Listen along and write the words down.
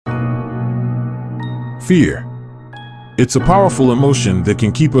fear. It's a powerful emotion that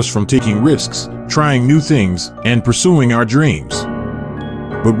can keep us from taking risks, trying new things, and pursuing our dreams.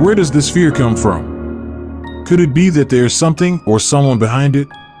 But where does this fear come from? Could it be that there's something or someone behind it?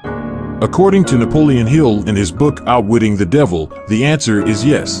 According to Napoleon Hill in his book Outwitting the Devil, the answer is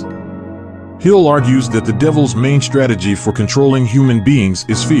yes. Hill argues that the devil's main strategy for controlling human beings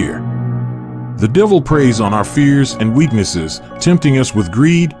is fear. The devil preys on our fears and weaknesses, tempting us with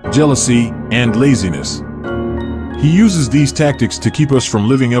greed, jealousy, and laziness. He uses these tactics to keep us from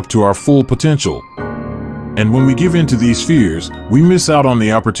living up to our full potential. And when we give in to these fears, we miss out on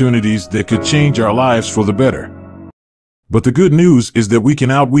the opportunities that could change our lives for the better. But the good news is that we can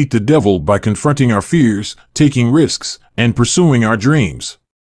outwit the devil by confronting our fears, taking risks, and pursuing our dreams.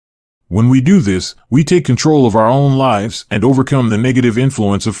 When we do this, we take control of our own lives and overcome the negative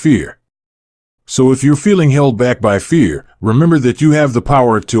influence of fear. So if you're feeling held back by fear, remember that you have the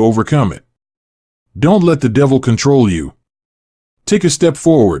power to overcome it. Don't let the devil control you. Take a step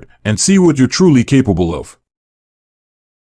forward and see what you're truly capable of.